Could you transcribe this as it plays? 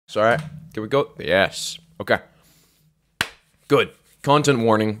Alright, can we go? Yes. Okay. Good. Content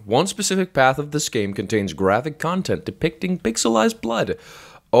warning. One specific path of this game contains graphic content depicting pixelized blood.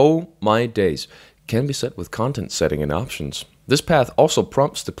 Oh my days. Can be set with content setting and options. This path also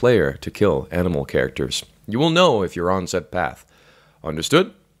prompts the player to kill animal characters. You will know if you're on said path.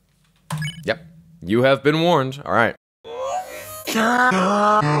 Understood? Yep. You have been warned. Alright.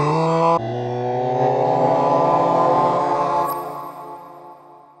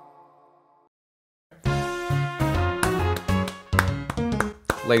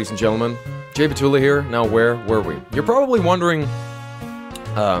 Ladies and gentlemen, Pt.1 here. Now where were we? You're probably wondering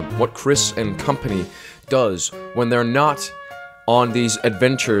what Kris and company does when they're not on these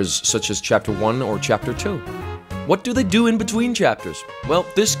adventures such as Chapter 1 or Chapter 2. What do they do in between chapters? Well,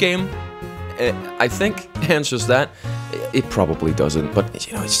 this game, I think, answers that. It probably doesn't, but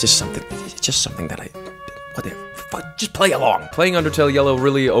you know, it's just something that just play along. Playing Undertale Yellow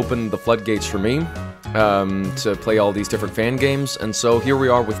really opened the floodgates for me to play all these different fan games, and so here we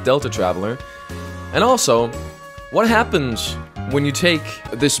are with Deltatraveler. And also, what happens when you take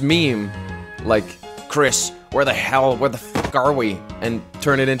this meme, like, Kris, where the fuck are we, and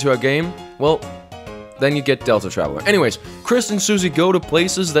turn it into a game? Well, then you get Deltatraveler. Anyways, Kris and Susie go to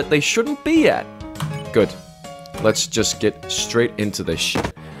places that they shouldn't be at. Good. Let's just get straight into this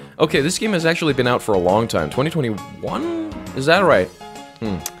shit. Okay, this game has actually been out for a long time. 2021? Is that right?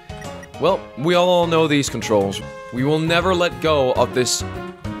 Well, we all know these controls. We will never let go of this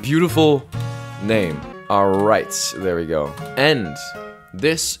beautiful name. Alright, there we go. And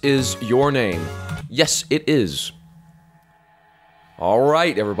this is your name. Yes, it is.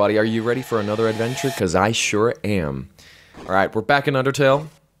 Alright, everybody, are you ready for another adventure? Because I sure am. Alright, we're back in Undertale.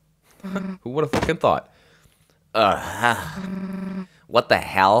 Who would have fucking thought? What the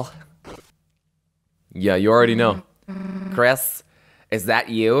hell? Yeah, you already know. Kris, is that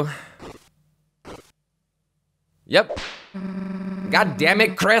you? Yep. God damn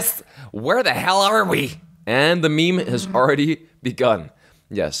it, Kris! Where the hell are we? And the meme has already begun.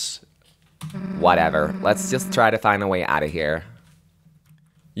 Yes. Whatever. Let's just try to find a way out of here.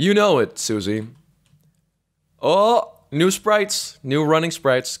 You know it, Susie. Oh, new sprites. New running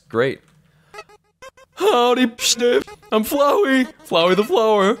sprites. Great. Howdy, Sniff. I'm Flowey. Flowey the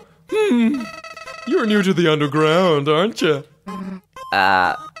Flower. You're new to the underground, aren't you?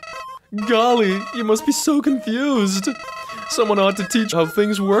 Golly, you must be so confused. Someone ought to teach how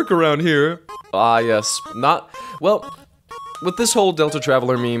things work around here. Ah, yes. Well, with this whole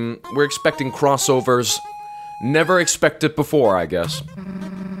Deltatraveler meme, we're expecting crossovers. Never expected before, I guess.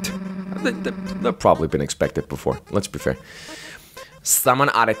 They've probably been expected before, let's be fair. Someone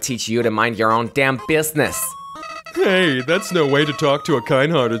ought to teach you to mind your own damn business. Hey, that's no way to talk to a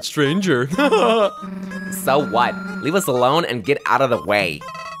kind-hearted stranger. So what? Leave us alone and get out of the way.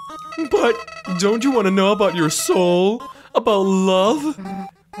 But don't you want to know about your soul? About love?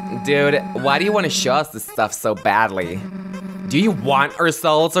 Dude, why do you want to show us this stuff so badly? Do you want our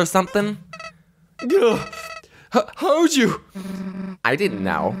souls or something? How'd you? I didn't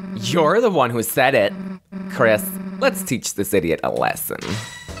know. You're the one who said it. Kris, let's teach this idiot a lesson.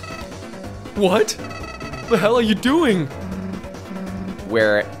 What? The hell are you doing?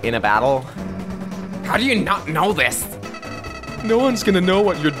 We're in a battle? How do you not know this? No one's gonna know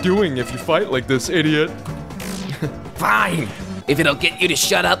what you're doing if you fight like this, idiot. Fine! If it'll get you to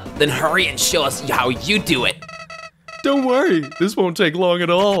shut up, then hurry and show us how you do it. Don't worry, this won't take long at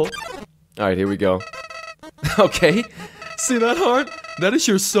all. Alright, here we go. Okay, see that heart? That is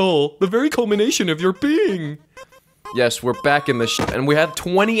your soul, the very culmination of your being. Yes, we're back in the and we have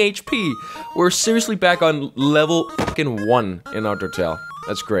 20 HP. We're seriously back on level fucking 1 in Undertale.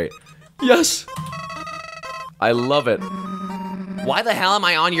 That's great. Yes! I love it. Why the hell am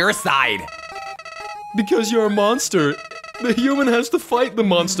I on your side? Because you're a monster. The human has to fight the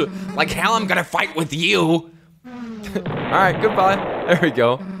monster. Like hell I'm gonna fight with you. Alright, goodbye. There we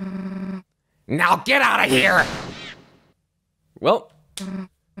go. Now get out of here! Well,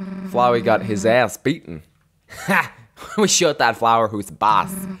 Flowey got his ass beaten. Ha! We showed that flower who's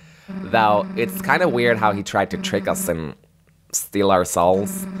boss. Though, it's kinda weird how he tried to trick us and steal our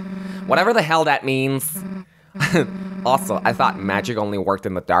souls. Whatever the hell that means. Also, I thought magic only worked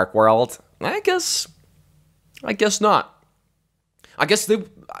in the dark world. I guess not. I guess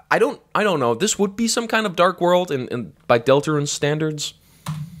I don't know. This would be some kind of dark world by Deltaruned standards.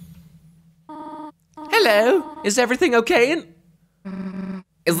 Hello, is everything okay?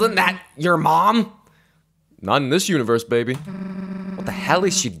 Isn't that your mom? Not in this universe, baby. What the hell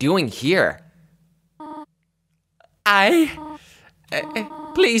is she doing here?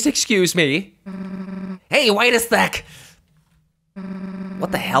 Please excuse me. Hey, wait a sec!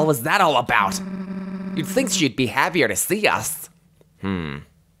 What the hell was that all about? You'd think she'd be happier to see us.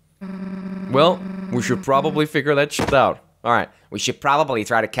 Well, we should probably figure that shit out. Alright. We should probably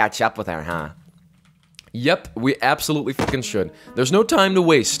try to catch up with her, huh? Yep, we absolutely fucking should. There's no time to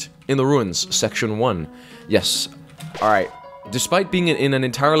waste in the ruins, section 1. Yes. Alright. Despite being in an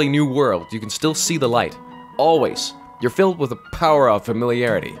entirely new world, you can still see the light. Always. You're filled with the power of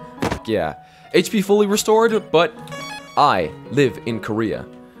familiarity. Yeah. HP fully restored, but I live in Korea.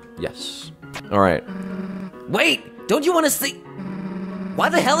 Yes. Alright. Wait! Don't you want to see? Why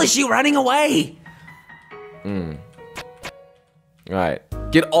the hell is she running away? Alright.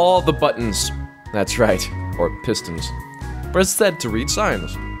 Get all the buttons. That's right. Or pistons. Press Z to read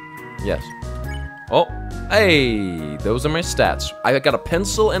signs. Yes. Oh. Hey! Those are my stats. I got a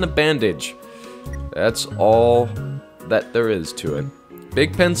pencil and a bandage. That's all that there is to it.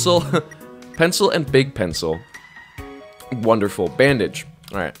 Big pencil. Pencil and big pencil. Wonderful. Bandage.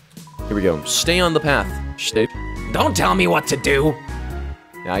 Alright. Here we go. Stay on the path. Stay. Don't tell me what to do.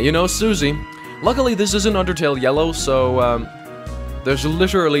 Now, you know Susie. Luckily, this isn't Undertale Yellow, so, there's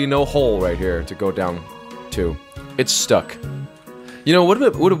literally no hole right here to go down to. It's stuck. You know, would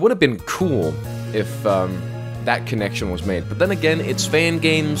have been cool if, that connection was made. But then again, it's fan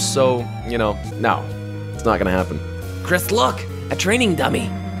games, so, you know, no. It's not gonna happen. Kris, look! A training dummy.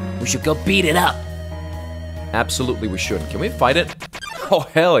 We should go beat it up. Absolutely, we should. Can we fight it? Oh,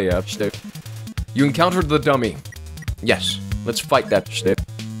 hell yeah. You encountered the dummy. Yes. Let's fight that shit.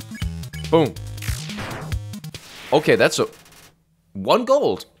 Boom. Okay, that's a... 1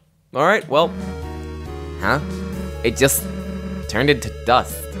 gold. Alright, well... Huh? It just turned into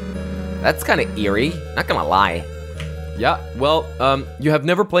dust. That's kind of eerie, not gonna lie. Yeah, well, you have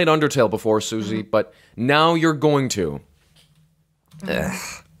never played Undertale before, Susie, but now you're going to.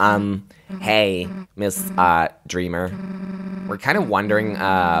 Hey, Miss, Dreamer. We're kind of wondering,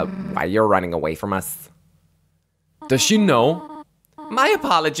 why you're running away from us. Does she know? My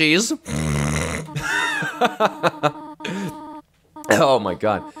apologies. Oh my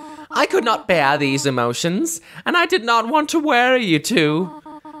god. I could not bear these emotions, and I did not want to worry you two.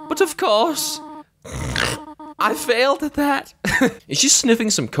 But of course, I failed at that. Is she sniffing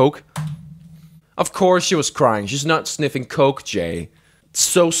some coke? Of course she was crying. She's not sniffing coke, Jay. It's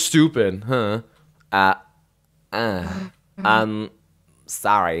so stupid, huh?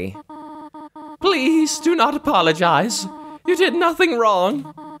 Sorry. Please do not apologize. You did nothing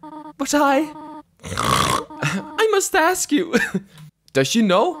wrong. But I must ask you. Does she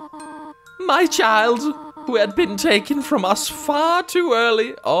know? My child, who had been taken from us far too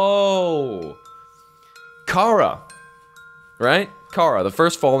early. Oh. Kara. Right? Kara, the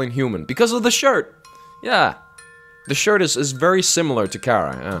first falling human. Because of the shirt. Yeah. The shirt is very similar to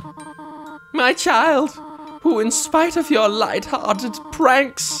Kara. Yeah. My child, who in spite of your light-hearted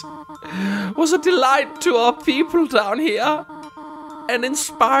pranks, was a delight to our people down here, and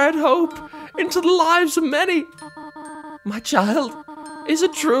inspired hope into the lives of many. My child, is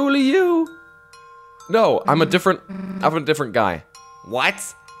it truly you? No, I'm a different guy.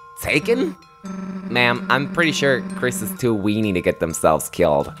 What? Taken? Ma'am, I'm pretty sure Kris is too weenie to get themselves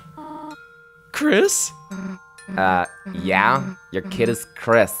killed. Kris? Yeah? Your kid is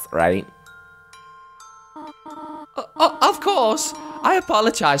Kris, right? Of course. I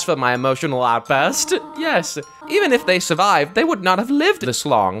apologize for my emotional outburst. Yes, even if they survived, they would not have lived this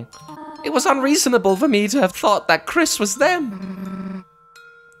long. It was unreasonable for me to have thought that Kris was them.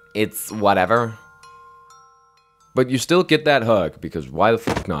 It's whatever. But you still get that hug, because why the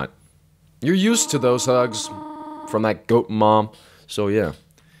fuck not? You're used to those hugs from that goat mom, so yeah.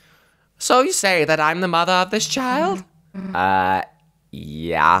 So you say that I'm the mother of this child?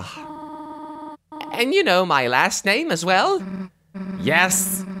 Yeah. And you know my last name as well?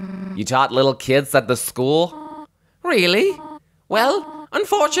 Yes. You taught little kids at the school? Really? Well,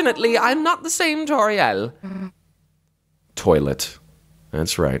 unfortunately, I'm not the same Toriel. Toilet.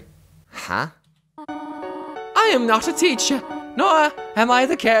 That's right. Huh? I am not a teacher, nor am I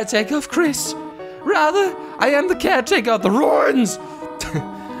the caretaker of Kris. Rather, I am the caretaker of the ruins.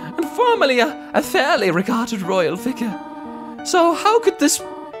 And formerly a fairly regarded royal figure. So how could this...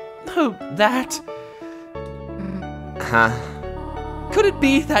 oh, that... Huh? Could it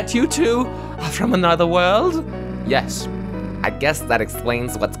be that you two are from another world? Yes. I guess that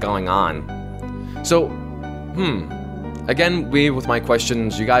explains what's going on. So, again, with my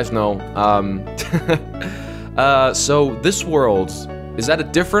questions, you guys know, so this world, is that a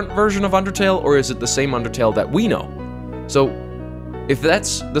different version of Undertale, or is it the same Undertale that we know? So, if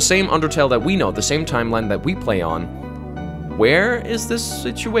that's the same Undertale that we know, the same timeline that we play on, where is this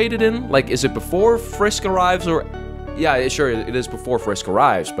situated in? Like, is it before Frisk arrives, or yeah, sure, it is before Frisk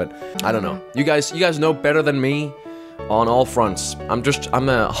arrives, but I don't know. You guys know better than me on all fronts. I'm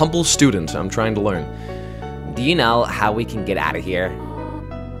a humble student. I'm trying to learn. Do you know how we can get out of here?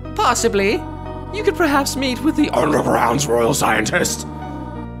 Possibly. You could perhaps meet with the Underground's royal scientist.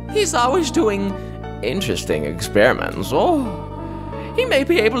 He's always doing interesting experiments. Oh, he may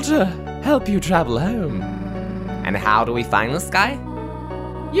be able to help you travel home. And how do we find this guy?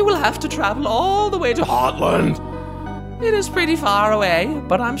 You will have to travel all the way to Heartland. It is pretty far away,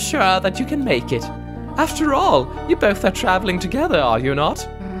 but I'm sure that you can make it. After all, you both are traveling together, are you not?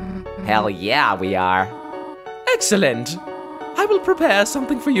 Hell yeah, we are. Excellent. I will prepare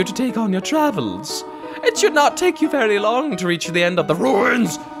something for you to take on your travels. It should not take you very long to reach the end of the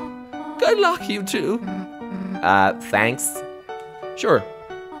ruins. Good luck, you two. Thanks. Sure.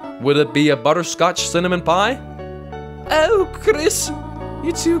 Would it be a butterscotch cinnamon pie? Oh, Kris,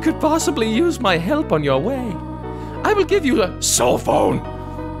 you two could possibly use my help on your way. I will give you a cell phone.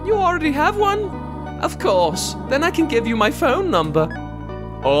 You already have one? Of course. Then I can give you my phone number.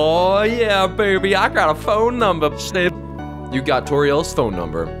 Oh yeah, baby, I got a phone number. You got Toriel's phone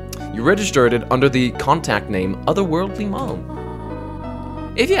number. You registered it under the contact name Otherworldly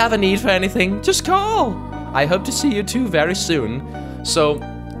Mom. If you have a need for anything, just call. I hope to see you two very soon. So,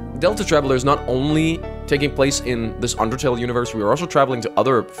 Deltatraveler is not only taking place in this Undertale universe, we are also traveling to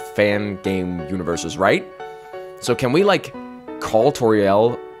other fan game universes, right? So can we, like, call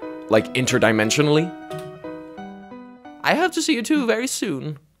Toriel, like, interdimensionally? I hope to see you two very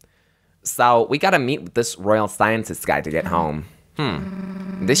soon. So, we gotta meet with this royal scientist guy to get home.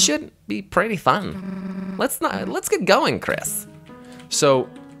 This should be pretty fun. Let's get going, Kris. So,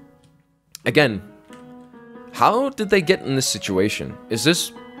 again, how did they get in this situation? Is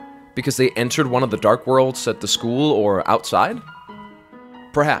this because they entered one of the dark worlds at the school or outside?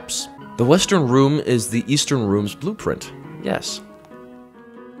 Perhaps. The western room is the eastern room's blueprint. Yes.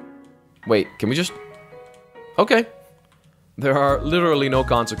 Wait, can we just... Okay. There are literally no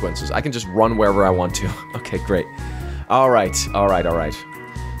consequences. I can just run wherever I want to. Okay, great. Alright.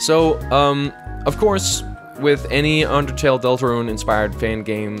 So, of course, with any Undertale Deltaruned inspired fan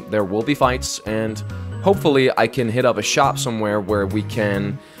game, there will be fights, and hopefully I can hit up a shop somewhere where we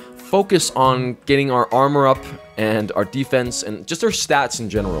can focus on getting our armor up and our defense and just our stats in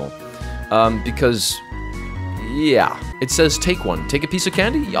general. Because, yeah, it says take one. Take a piece of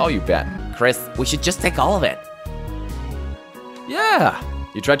candy? Y'all, you bet. Kris, we should just take all of it. Yeah!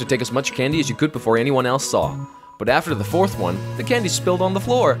 You tried to take as much candy as you could before anyone else saw. But after the fourth one, the candy spilled on the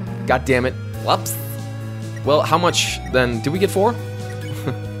floor. God damn it. Whoops. Well, how much then? Did we get 4?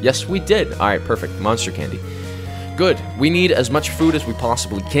 Yes, we did. Alright, perfect. Monster candy. Good. We need as much food as we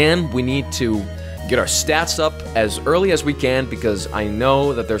possibly can. We need to get our stats up as early as we can because I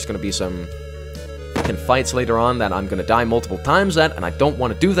know that there's going to be some fights later on that I'm going to die multiple times at, and I don't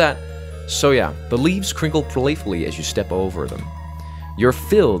want to do that. So yeah, the leaves crinkle playfully as you step over them. You're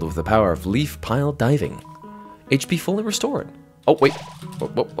filled with the power of leaf pile diving. HP fully restored. Oh, wait.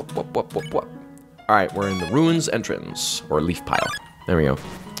 What? Alright, we're in the ruins entrance, or leaf pile. There we go.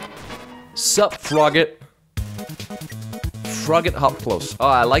 Sup, Frogget? Frogget hop close. Oh,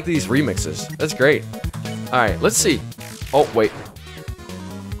 I like these remixes. That's great. Alright, let's see. Oh, wait.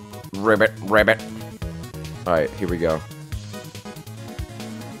 Ribbit. Alright, here we go.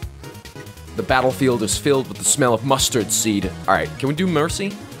 The battlefield is filled with the smell of mustard seed. Alright, can we do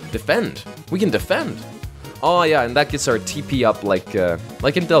mercy? Defend. We can defend. Oh yeah, and that gets our TP up like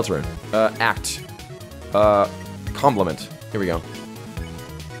in Deltaruned. Act. Compliment. Here we go.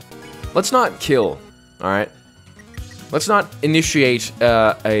 Let's not kill, alright? Let's not initiate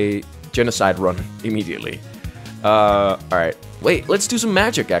a genocide run immediately. Alright. Wait, let's do some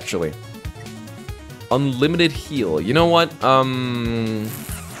magic, actually. Unlimited heal. You know what?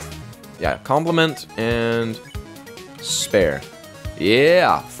 Yeah, compliment and spare.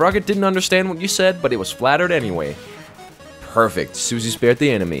 Yeah, Frogget didn't understand what you said, but it was flattered anyway. Perfect. Susie spared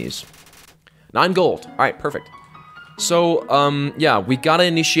the enemies. 9 gold. Alright, perfect. So, yeah, we gotta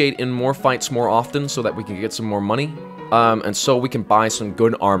initiate in more fights more often so that we can get some more money. And so we can buy some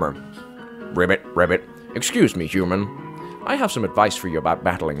good armor. Ribbit. Excuse me, human. I have some advice for you about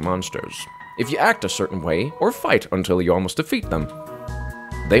battling monsters. If you act a certain way, or fight until you almost defeat them,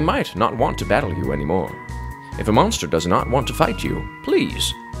 they might not want to battle you anymore. If a monster does not want to fight you,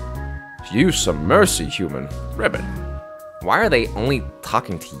 please use some mercy, human. Ribbit. Why are they only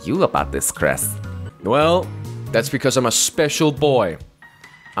talking to you about this, Kris? Well, that's because I'm a special boy.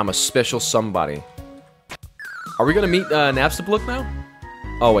 I'm a special somebody. Are we gonna meet Napstablook now?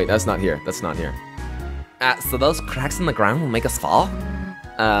 Oh wait, that's not here. That's not here. So those cracks in the ground will make us fall?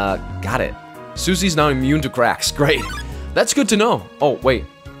 Got it. Susie's now immune to cracks. Great. That's good to know. Oh, wait.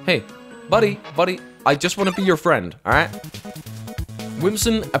 Hey, buddy, I just want to be your friend, alright?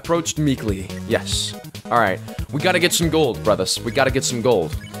 Whimsun approached meekly. Yes. Alright, we gotta get some gold, brothers. We gotta get some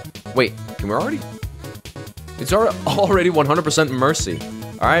gold. Wait, can we already? It's already 100% mercy.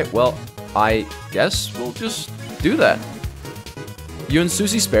 Alright, well, I guess we'll just do that. You and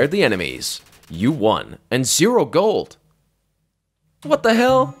Susie spared the enemies. You won. And 0 gold. What the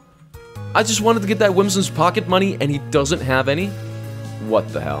hell? I just wanted to get that Whimsun's pocket money and he doesn't have any? What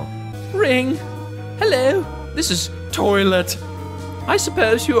the hell? Ring. Hello, this is Toilet. I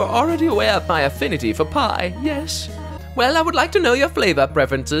suppose you are already aware of my affinity for pie, yes? Well, I would like to know your flavor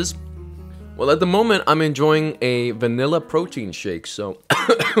preferences. Well, at the moment, I'm enjoying a vanilla protein shake, so...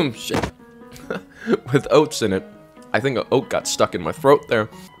 shit. With oats in it. I think an oat got stuck in my throat there.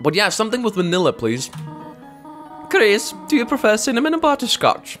 But yeah, something with vanilla, please. Kris, do you prefer cinnamon or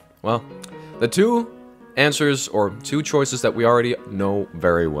butterscotch? Well, the two answers, or two choices that we already know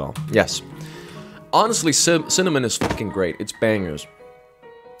very well. Yes. Honestly, cinnamon is fucking great. It's bangers.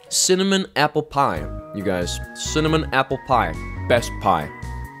 Cinnamon apple pie, you guys. Cinnamon apple pie. Best pie.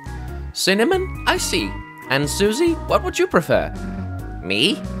 Cinnamon? I see. And Susie, what would you prefer?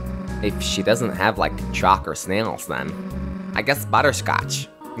 Me? If she doesn't have, like, chalk or snails, then I guess butterscotch.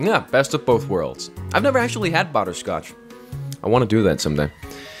 Yeah, best of both worlds. I've never actually had butterscotch. I want to do that someday.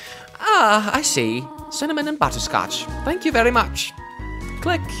 Ah, I see. Cinnamon and butterscotch. Thank you very much.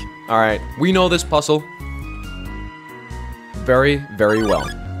 Click. Alright, we know this puzzle very, very well.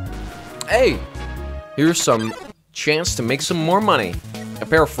 Hey! Here's some chance to make some more money. A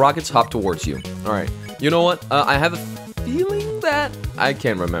pair of froggets hop towards you. Alright, you know what? I have a feeling that... I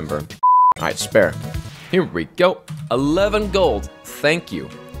can't remember. Alright, spare. Here we go. 11 gold. Thank you.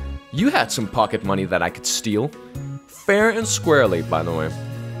 You had some pocket money that I could steal. Fair and squarely, by the way.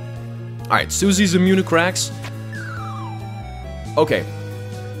 Alright, Susie's immune to cracks. Okay.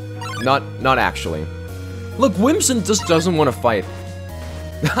 Not actually. Look, Whimsun just doesn't want to fight.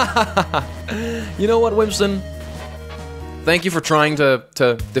 You know what, Whimsun? Thank you for trying to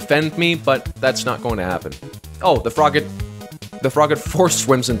defend me, but that's not going to happen. Oh, the frogget forced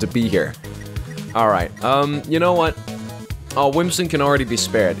Whimsun to be here. Alright, you know what? Oh, Whimsun can already be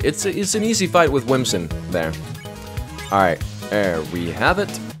spared. It's an easy fight with Whimsun there. Alright, there we have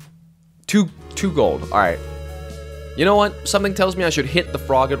it. Two gold, alright. You know what? Something tells me I should hit the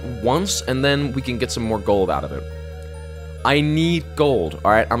frogget once, and then we can get some more gold out of it. I need gold,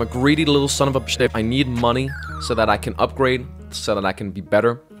 alright? I'm a greedy little son of a bitch. I need money so that I can upgrade, so that I can be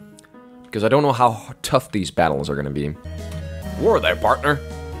better. Because I don't know how tough these battles are gonna be. Whoa there, partner.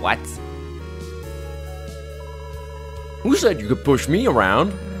 What? Who said you could push me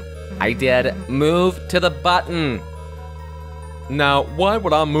around? I did. Move to the button. Now, why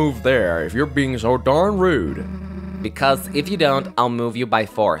would I move there if you're being so darn rude? Because if you don't, I'll move you by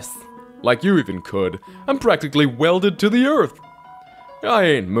force. Like you even could. I'm practically welded to the earth. I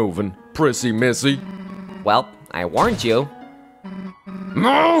ain't moving, prissy missy. Well, I warned you.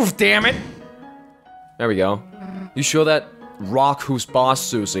 Move, damn it! There we go. You show that rock who's boss,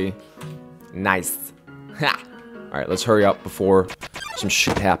 Susie. Nice. Ha! Alright, let's hurry up before some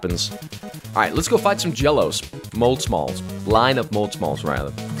shit happens. Alright, let's go fight some jellos. Mold smalls. Line of mold smalls,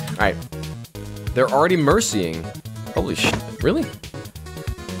 rather. Alright. They're already mercying. Holy shit. Really?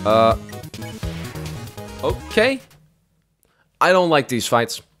 Okay. I don't like these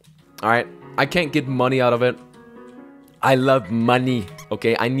fights. Alright. I can't get money out of it. I love money.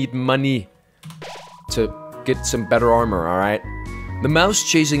 Okay, I need money to get some better armor, alright? The mouse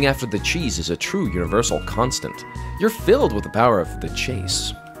chasing after the cheese is a true universal constant. You're filled with the power of the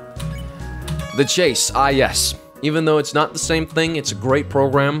chase. The chase, ah yes. Even though it's not the same thing, it's a great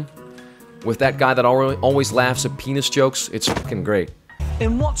program. With that guy that always laughs at penis jokes, it's fucking great.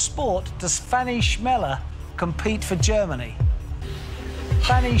 In what sport does Fanny Schmeller compete for Germany?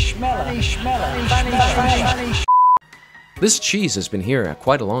 Fanny Schmeller. Fanny Schmeller. Fanny Schmeller. This cheese has been here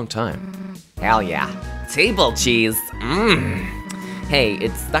quite a long time. Hell yeah. Table cheese. Mmm. Hey,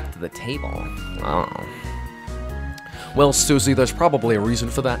 it's stuck to the table. Oh. Well, Susie, there's probably a reason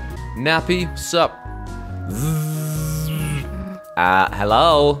for that. Nappy, sup?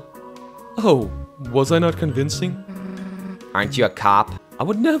 Hello? Oh, was I not convincing? Aren't you a cop? I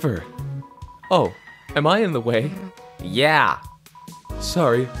would never. Oh, am I in the way? Yeah.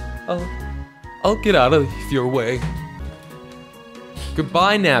 Sorry. I'll get out of your way.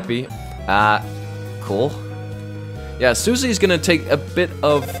 Goodbye, Nappy. Cool. Yeah, Susie's gonna take a bit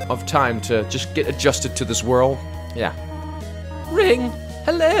of time to just get adjusted to this world. Yeah. Ring.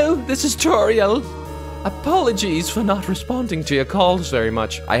 Hello, this is Toriel. Apologies for not responding to your calls very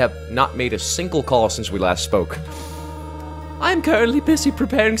much. I have not made a single call since we last spoke. I'm currently busy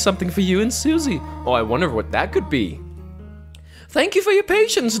preparing something for you and Susie. Oh, I wonder what that could be. Thank you for your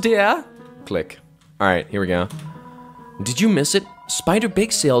patience, dear. Click. Alright, here we go. Did you miss it? Spider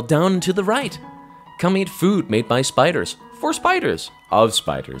bake sale down and to the right. Come eat food made by spiders. For spiders. Of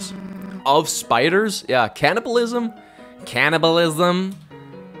spiders. Of spiders? Yeah, cannibalism? Cannibalism.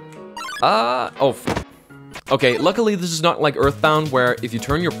 Okay, luckily this is not like Earthbound, where if you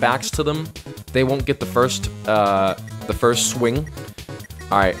turn your backs to them, they won't get the first swing.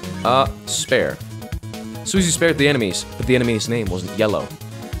 Alright, spare. Susie spared the enemies, but the enemy's name wasn't yellow.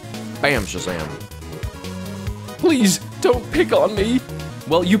 Bam, Shazam. Please, don't pick on me.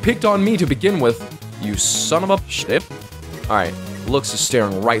 Well, you picked on me to begin with, you son of a shit. Alright, Lux is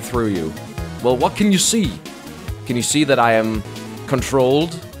staring right through you. Well, what can you see? Can you see that I am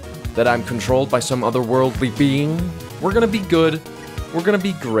controlled? That I'm controlled by some otherworldly being? We're gonna be good. We're gonna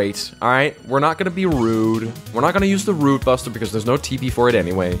be great, alright? We're not gonna be rude. We're not gonna use the Root Buster because there's no TP for it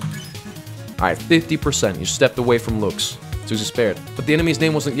anyway. Alright, 50%. You stepped away from Lux. Susie spared. But the enemy's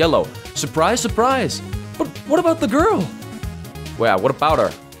name wasn't yellow. Surprise, surprise! But what about the girl? Well, what about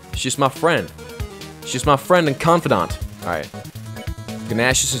her? She's my friend. She's my friend and confidant. Alright.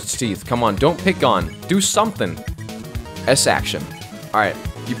 Gnashes its teeth. Come on, don't pick on. Do something. S action. Alright.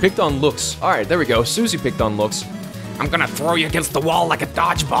 You picked on Lux. Alright, there we go. Susie picked on Lux. I'm gonna throw you against the wall like a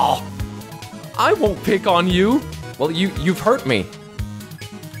dodgeball. I won't pick on you. Well, you've hurt me.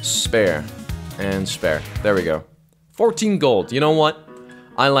 Spare. And spare. There we go. 14 gold. You know what?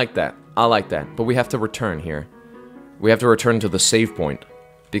 I like that. I like that. But we have to return here. We have to return to the save point.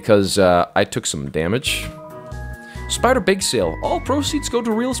 Because, I took some damage. Spider bake sale. All proceeds go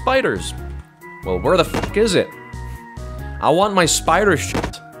to real spiders. Well, where the fuck is it? I want my spider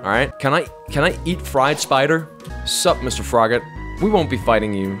shit. Alright? Can I eat fried spider? Sup, Mr. Frogget? We won't be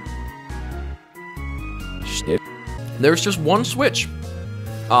fighting you. Shit. There's just one switch.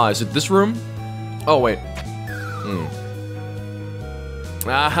 Ah, is it this room? Oh, wait.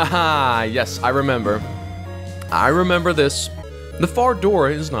 Ah, yes, I remember. I remember this. The far door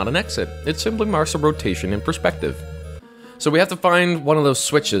is not an exit. It simply marks a rotation in perspective. So we have to find one of those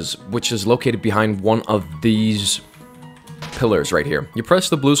switches, which is located behind one of these pillars right here. You press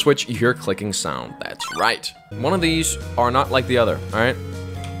the blue switch, you hear a clicking sound. That's right. One of these are not like the other, alright?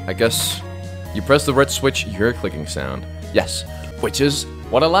 I guess you press the red switch, you hear a clicking sound. Yes, which is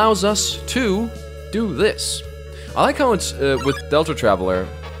what allows us to do this. I like how it's, with Deltatraveler,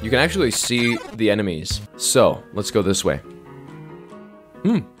 you can actually see the enemies. So, let's go this way.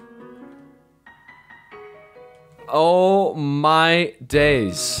 Oh my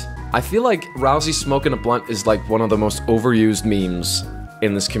days. I feel like Ralsei smoking a blunt is like one of the most overused memes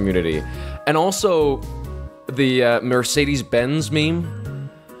in this community. And also, the Mercedes-Benz meme.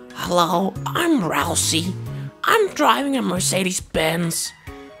 Hello, I'm Ralsei. I'm driving a Mercedes-Benz.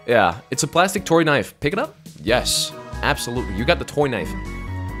 Yeah, it's a plastic toy knife. Pick it up? Yes, absolutely. You got the toy knife.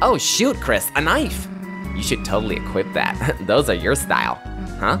 Oh shoot, Kris, a knife. You should totally equip that. Those are your style.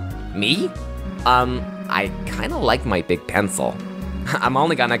 Huh? Me? I kinda like my big pencil. I'm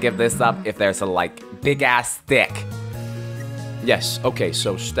only gonna give this up if there's a, like, big-ass stick. Yes, okay,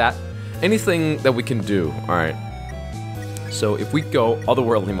 so anything that we can do, alright. So if we go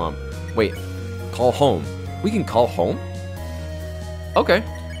otherworldly mom. Wait, call home. We can call home? Okay.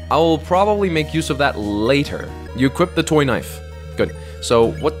 I will probably make use of that later. You equip the toy knife. Good.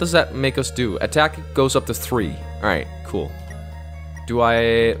 So what does that make us do? Attack goes up to 3. Alright, cool.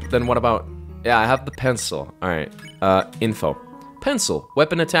 Then what about... Yeah, I have the pencil. Alright. Info. Pencil.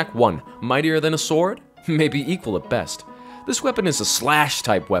 Weapon attack 1. Mightier than a sword? Maybe equal at best. This weapon is a slash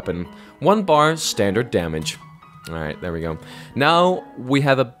type weapon. 1 bar standard damage. Alright, there we go. Now we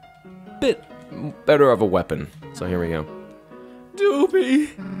have a bit better of a weapon. So here we go. Doobie!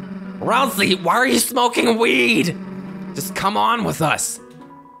 Ralsei, why are you smoking weed? Just come on with us.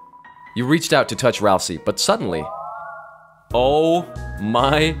 You reached out to touch Ralsei, but suddenly... Oh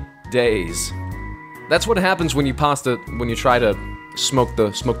my days. That's what happens when you try to smoke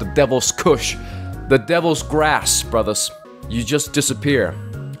the devil's kush. The devil's grass, brothers. You just disappear.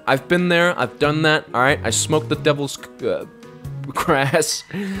 I've been there, I've done that, alright? I smoked the devil's grass,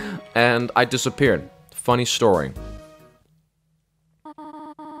 and I disappeared. Funny story.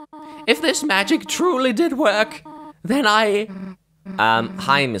 If this magic truly did work, then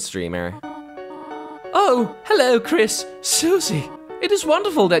Hi, Miss Dreamer. Oh, hello, Kris. Susie. It is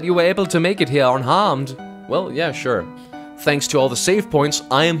wonderful that you were able to make it here unharmed. Well, yeah, sure. Thanks to all the save points,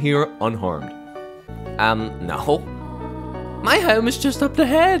 I am here unharmed. No. My home is just up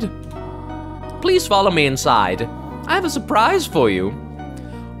ahead. Please follow me inside. I have a surprise for you.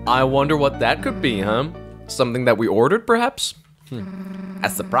 I wonder what that could be, huh? Something that we ordered, perhaps? A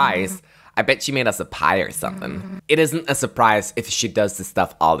surprise? I bet she made us a pie or something. It isn't a surprise if she does this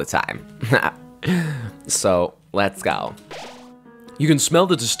stuff all the time. So, let's go. You can smell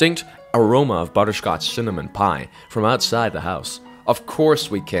the distinct aroma of butterscotch cinnamon pie from outside the house. Of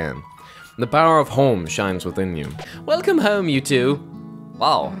course we can. The power of home shines within you. Welcome home, you two.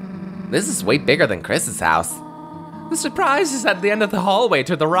 Whoa, this is way bigger than Chris's house. The surprise is at the end of the hallway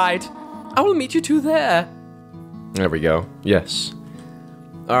to the right. I will meet you two there. There we go. Yes.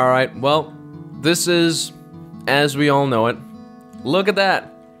 Alright, well, this is as we all know it. Look at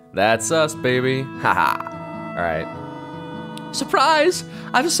that. That's us, baby. Haha. Alright. Surprise!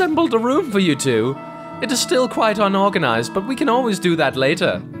 I've assembled a room for you two. It is still quite unorganized, but we can always do that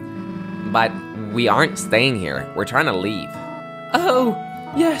later. But we aren't staying here. We're trying to leave. Oh,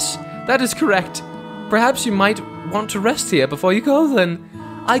 yes, that is correct. Perhaps you might want to rest here before you go then.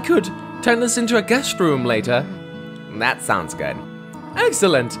 I could turn this into a guest room later. That sounds good.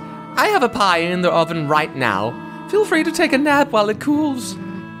 Excellent. I have a pie in the oven right now. Feel free to take a nap while it cools.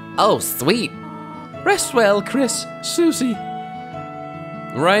 Oh, sweet. Rest well, Kris, Susie.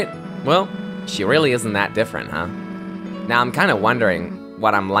 Right, well, She really isn't that different, huh? Now I'm kind of wondering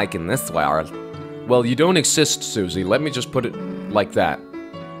what I'm like in this world. well, you don't exist, Susie. Let me just put it like that.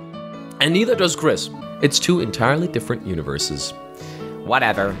 And neither does Kris. It's two entirely different universes.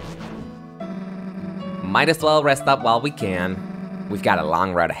 Whatever. Might as well rest up while we can. We've got a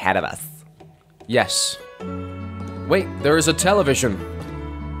long road ahead of us. Yes. Wait, there is a television.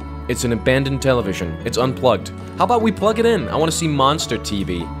 It's an abandoned television. It's unplugged. How about we plug it in? I want to see Monster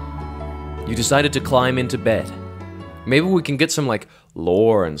TV. You decided to climb into bed. Maybe we can get some, like,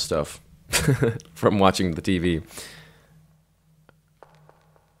 lore and stuff from watching the TV.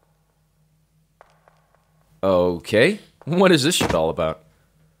 Okay. What is this shit all about?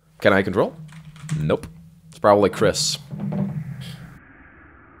 Can I control? Nope. It's probably Kris.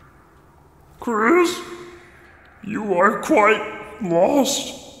 Kris, you are quite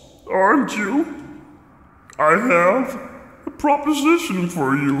lost, aren't you? I have a proposition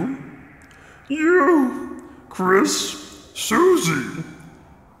for you. You, Kris, Susie,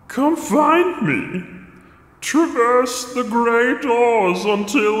 come find me. Traverse the grey doors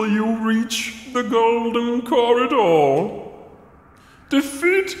until you reach the golden corridor.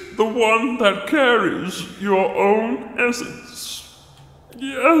 Defeat the one that carries your own essence.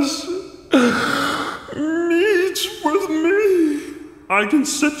 Yes. Meet with me. I can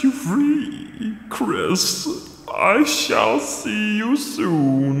set you free, Kris. I shall see you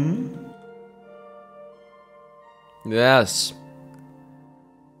soon. Yes.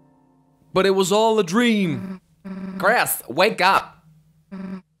 But it was all a dream. Kris, wake up!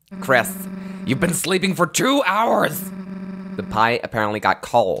 Kris, you've been sleeping for 2 hours! The pie apparently got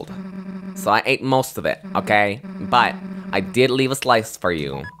cold, so I ate most of it, okay? But I did leave a slice for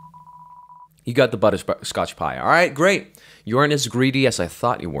you. You got the butterscotch pie. Alright, great. You aren't as greedy as I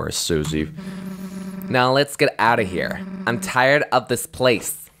thought you were, Susie. Now let's get out of here. I'm tired of this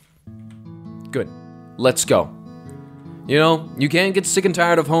place. Good. Let's go. You know, you can't get sick and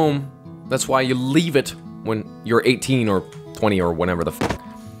tired of home. That's why you leave it when you're 18 or 20 or whenever the f.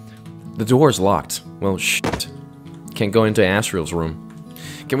 The door's locked. Well, shit. Can't go into Asriel's room.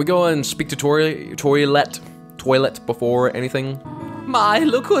 Can we go and speak to Toilet before anything? My,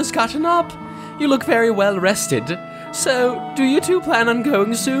 look who has gotten up. You look very well rested. So, do you two plan on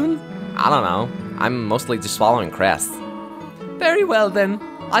going soon? I don't know. I'm mostly just following Kris. Very well then.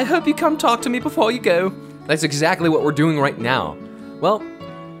 I hope you come talk to me before you go. That's exactly what we're doing right now. Well,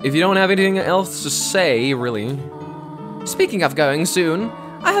 if you don't have anything else to say, really. Speaking of going soon,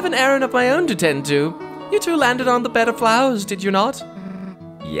 I have an errand of my own to tend to. You two landed on the bed of flowers, did you not?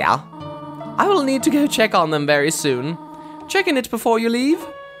 Yeah? I will need to go check on them very soon. Check in it before you leave?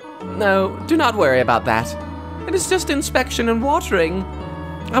 No, do not worry about that. It is just inspection and watering.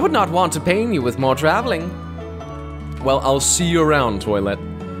 I would not want to pain you with more traveling. Well, I'll see you around, Toilet.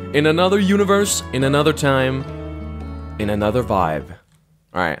 In another universe, in another time, in another vibe.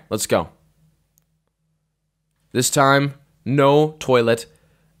 Alright, let's go. This time, no Toilet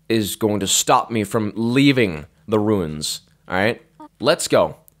is going to stop me from leaving the ruins. Alright? Let's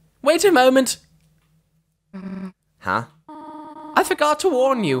go. Wait a moment. Huh? I forgot to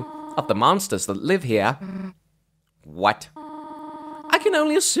warn you of the monsters that live here. What? I can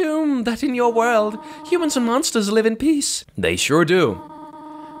only assume that in your world, humans and monsters live in peace. They sure do.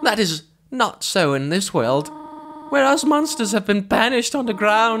 That is not so in this world, where us monsters have been banished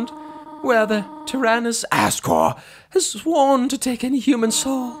underground, where the tyrannous Ascor has sworn to take any human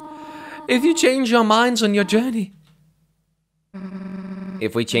soul. if you change your minds on your journey.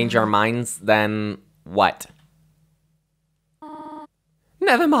 If we change our minds, then what?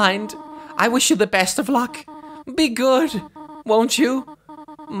 Never mind. I wish you the best of luck. Be good, won't you?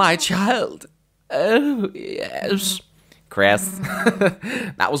 My child. Oh, yes. Kris,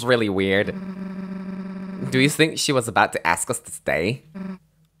 that was really weird. Do you think she was about to ask us to stay?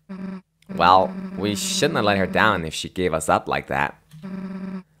 Well, we shouldn't have let her down if she gave us up like that.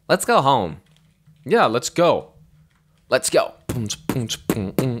 Let's go home. Yeah, let's go. Let's go.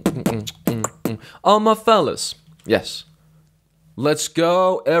 All my fellas. Yes. Let's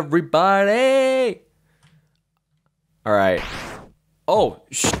go, everybody. All right. Oh,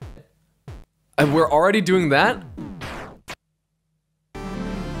 shit. And we're already doing that?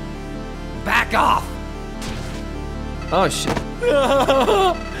 Back off! Oh, shit.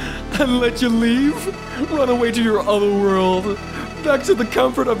 And let you leave? Run away to your other world. Back to the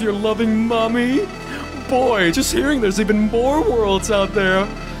comfort of your loving mommy. Boy, just hearing there's even more worlds out there.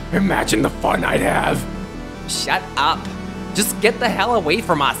 Imagine the fun I'd have. Shut up. Just get the hell away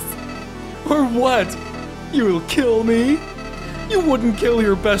from us. Or what? You'll kill me? You wouldn't kill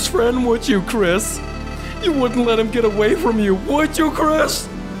your best friend, would you, Kris? You wouldn't let him get away from you, would you, Kris?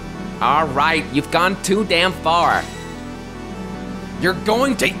 All right, you've gone too damn far. You're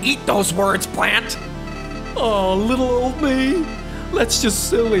going to eat those words, plant. Oh, little old me. That's just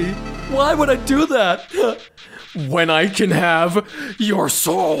silly. Why would I do that? When I can have your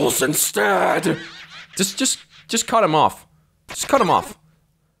souls instead. Just cut him off. Just cut him off.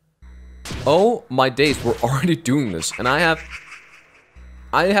 Oh my days, we're already doing this, and I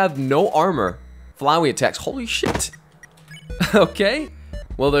have no armor. Flowey attacks. Holy shit. Okay.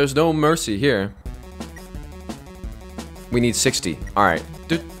 Well, there's no mercy here. We need 60. All right.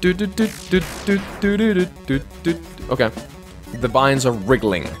 Okay. The vines are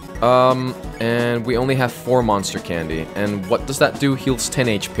wriggling. And we only have 4 monster candy. And what does that do? Heals 10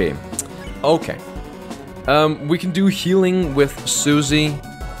 HP. Okay. We can do healing with Susie,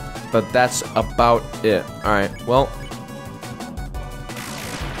 but that's about it. All right. Well,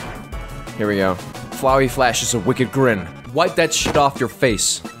 here we go. Flowey flashes a wicked grin. Wipe that shit off your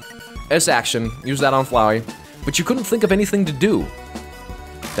face. S action. Use that on Flowey. But you couldn't think of anything to do.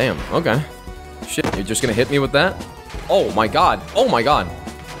 Damn, okay. Shit, you're just gonna hit me with that? Oh my god. Oh my god.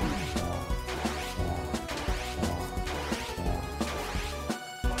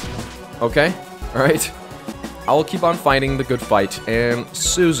 Okay, alright. I will keep on fighting the good fight, and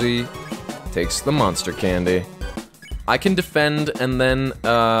Susie takes the monster candy. I can defend, and then,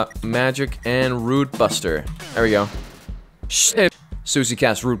 magic and Root Buster. There we go. Shit. Susie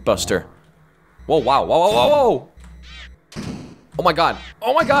casts Root Buster. Whoa, wow, whoa, whoa, whoa, whoa! Oh my god.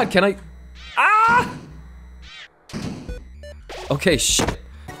 Oh my god, can I... Ah! Okay, shit.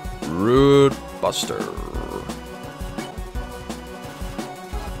 Root Buster.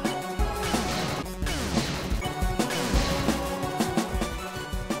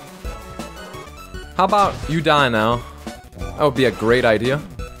 How about you die now? That would be a great idea.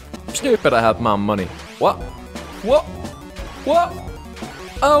 Stupid, I have my money. What? What? What?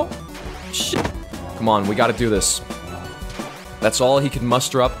 Oh! Shit. Come on, we gotta do this. That's all he can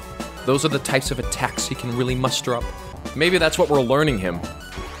muster up. Those are the types of attacks he can really muster up. Maybe that's what we're learning him.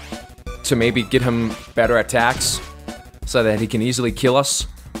 To maybe get him better attacks, so that he can easily kill us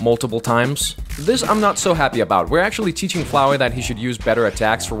multiple times. This I'm not so happy about. We're actually teaching Flowey that he should use better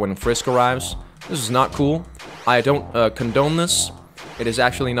attacks for when Frisk arrives. This is not cool. I don't condone this. It is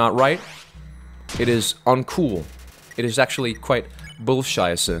actually not right. It is uncool. It is actually quite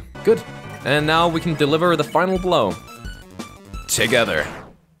bullshit. Good. And now we can deliver the final blow. Together.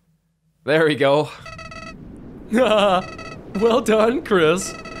 There we go. Well done,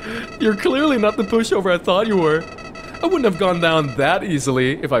 Kris. You're clearly not the pushover I thought you were. I wouldn't have gone down that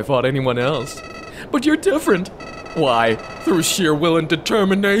easily if I fought anyone else. But you're different. Why, through sheer will and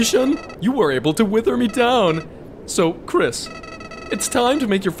determination, you were able to wither me down. So, Kris, it's time to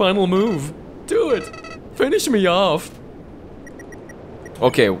make your final move. Do it. Finish me off.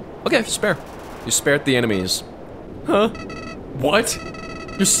 Okay, spare. You spared the enemies. Huh? What?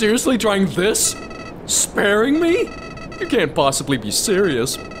 You're seriously trying this? Sparing me? You can't possibly be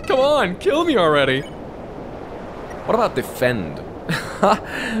serious. Come on, kill me already. What about defend?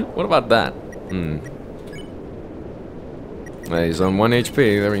 What about that? He's on 1 HP,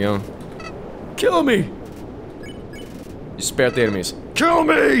 there we go. Kill me! You spared the enemies. Kill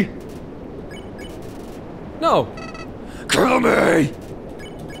me! No! Kill me!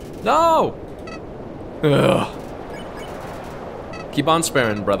 No! Ugh. Keep on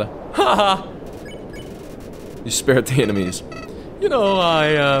sparing, brother. Haha! You spared the enemies. You know,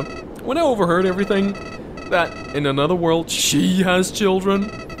 when I overheard everything, that in another world she has children,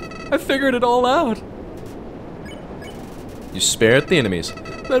 I figured it all out. You spared the enemies.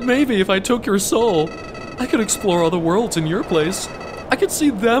 That maybe if I took your soul, I could explore other worlds in your place. I could see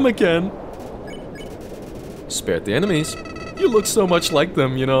them again. Spared the enemies. You look so much like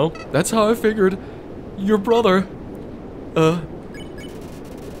them, you know. That's how I figured. Your brother. You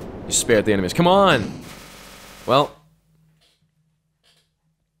spared the enemies. Come on. Well.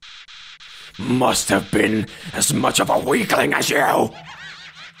 Must have been as much of a weakling as you.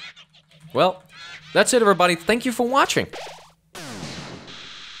 Well, that's it, everybody. Thank you for watching.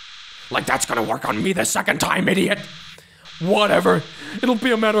 Like that's gonna work on me the second time, idiot. Whatever. It'll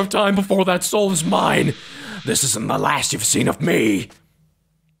be a matter of time before that soul is mine. This isn't the last you've seen of me.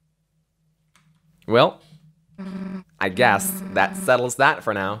 Well, I guess that settles that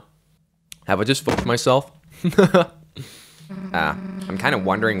for now. Have I just fucked myself? I'm kind of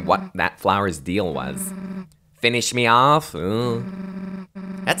wondering what that flower's deal was. Finish me off? Ooh.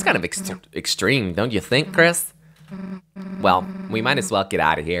 That's kind of extreme, don't you think, Kris? Well, we might as well get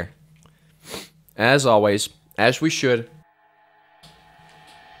out of here. As always, as we should.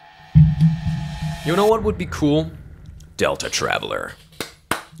 You know what would be cool? Deltatraveler.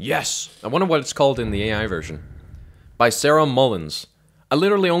 Yes! I wonder what it's called in the AI version. By Sarah Mullins. I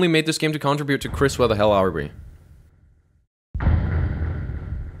literally only made this game to contribute to Kris, where the hell are we?